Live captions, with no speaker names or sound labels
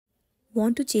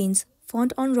Want to change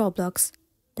font on Roblox?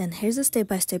 Then here's a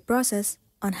step-by-step process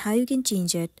on how you can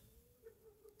change it.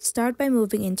 Start by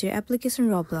moving into your application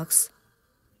Roblox.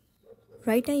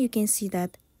 Right now you can see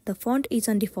that the font is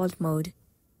on default mode.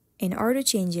 In order to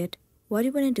change it, what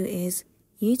you want to do is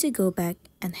you need to go back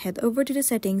and head over to the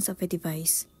settings of your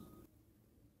device.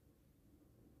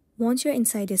 Once you're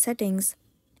inside your settings,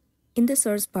 in the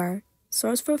search bar,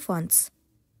 search for fonts,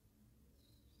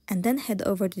 and then head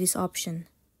over to this option.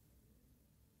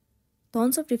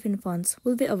 Tons of different fonts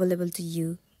will be available to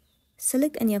you.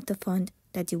 Select any of the font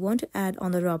that you want to add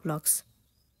on the Roblox.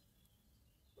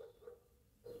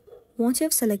 Once you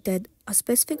have selected a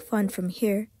specific font from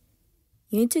here,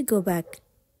 you need to go back.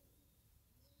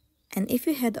 And if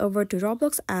you head over to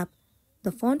Roblox app,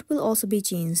 the font will also be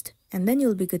changed, and then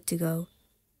you'll be good to go.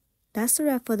 That's the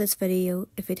wrap for this video.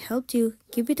 If it helped you,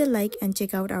 give it a like and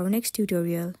check out our next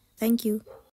tutorial. Thank you.